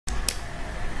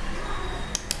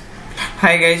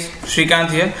Hi guys,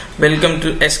 Srikanth here. Welcome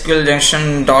to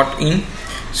SQLjunction.in.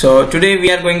 So today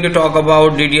we are going to talk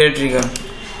about DDL trigger.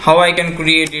 How I can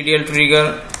create DDL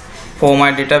trigger for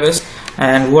my database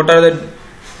and what are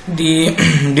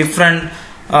the different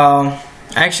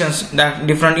actions, that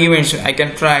different events I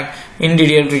can track in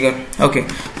DDL trigger. Okay,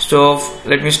 so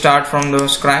let me start from the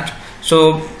scratch.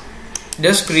 So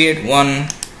just create one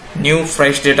new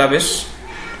fresh database.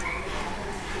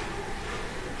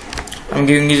 I'm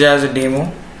giving this as a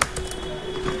demo.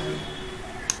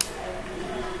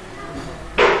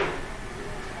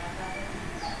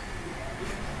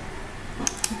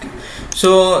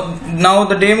 So now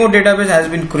the demo database has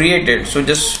been created. So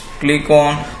just click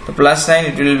on the plus sign,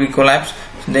 it will be collapsed.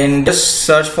 Then just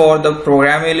search for the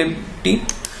programmability.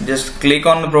 Just click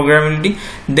on the programmability.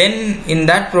 Then in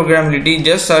that programmability,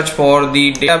 just search for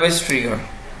the database trigger.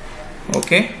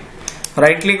 Okay,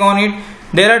 right click on it.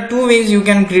 There are two ways you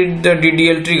can create the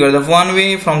DDL trigger. The one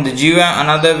way from the GUI,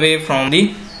 another way from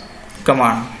the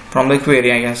command, from the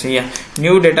query. I can say, yeah,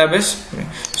 new database.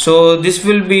 So this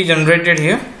will be generated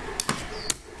here.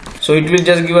 So it will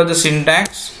just give us the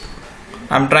syntax.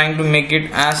 I'm trying to make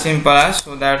it as simple as,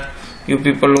 so that you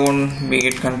people won't be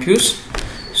get confused.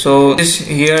 So this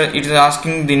here, it is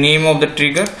asking the name of the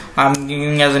trigger. I'm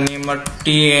giving as a name of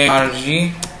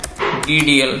TARG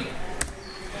DDL.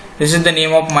 This is the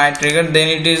name of my trigger. Then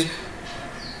it is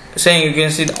saying, you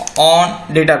can see the on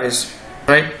database,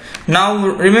 right? Now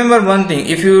remember one thing,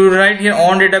 if you write here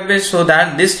on database, so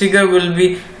that this trigger will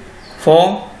be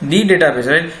for the database,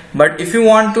 right? But if you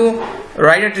want to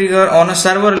write a trigger on a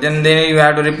server, then you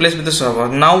have to replace with the server.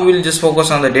 Now we'll just focus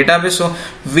on the database. So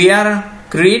we are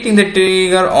creating the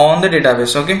trigger on the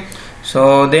database. Okay,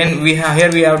 so then we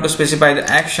have to specify the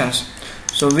actions.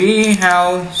 So we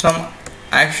have some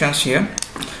actions here,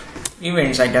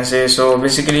 events I can say. So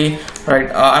basically,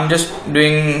 right, I'm just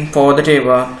doing for the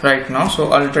table right now.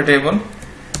 So alter table,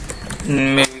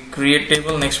 maybe create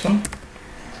table, next one,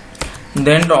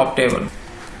 then drop table.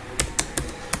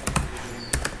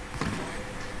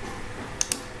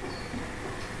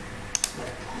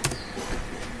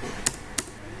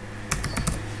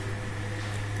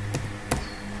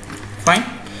 Fine.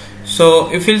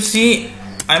 So if you'll see,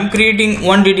 I'm creating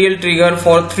one DDL trigger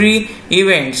for 3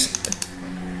 events.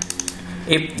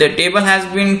 If the table has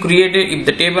been created, if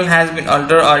the table has been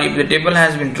altered, or if the table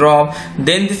has been dropped,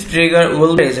 then this trigger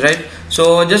will raise, right?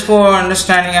 So just for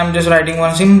understanding, I'm just writing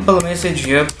one simple message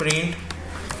here, print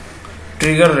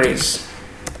trigger raise.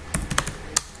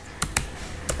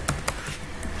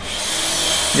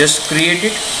 Just create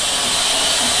it.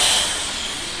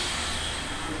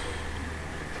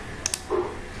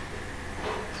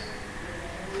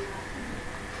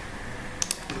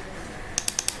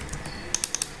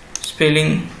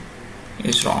 Spelling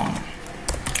is wrong.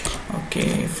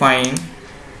 Okay, fine.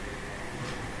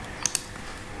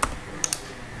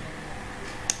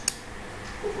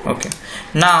 Okay,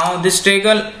 now this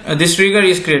trigger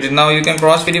is created. Now you can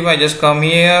cross verify. Just come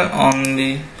here on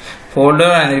the folder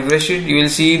and refresh it. You will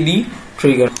see the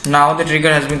trigger. Now the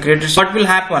trigger has been created. So what will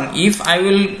happen if I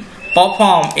will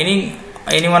perform any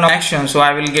one action? So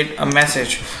I will get a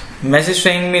message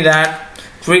saying me that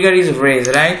trigger is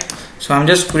raised, right? So I'm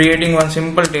just creating one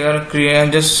simple trigger.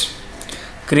 Just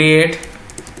create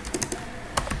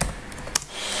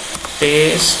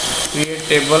test, create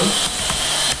table,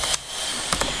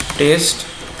 test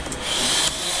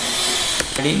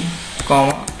id,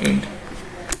 comma int.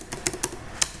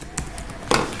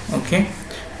 Okay,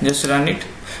 just run it.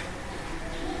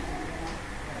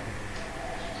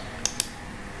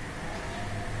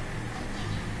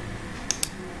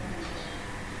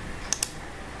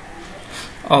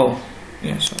 Oh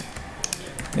yeah, sorry,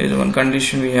 there is one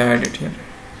condition we have added here.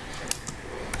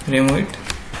 Remove it,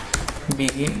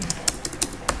 begin,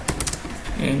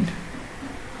 end.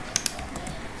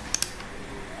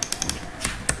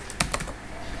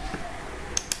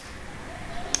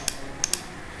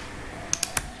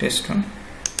 Test one.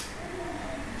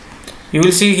 You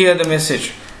will see here the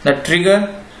message that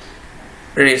trigger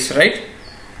raise, right?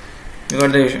 You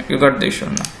got the issue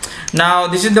now. Now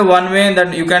this is the one way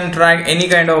that you can track any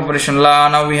kind of operation.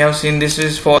 Now we have seen this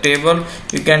is for table.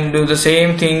 You can do the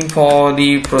same thing for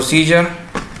the procedure.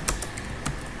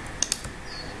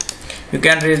 You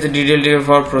can raise the DDL trigger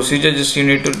for procedure. Just you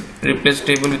need to replace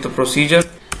table with the procedure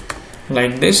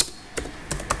like this.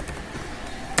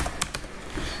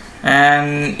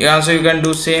 And also you can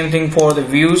do same thing for the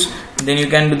views. Then you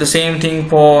can do the same thing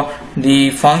for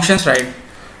the functions, right?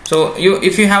 So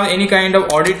if you have any kind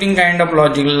of auditing kind of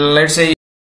logic, let's say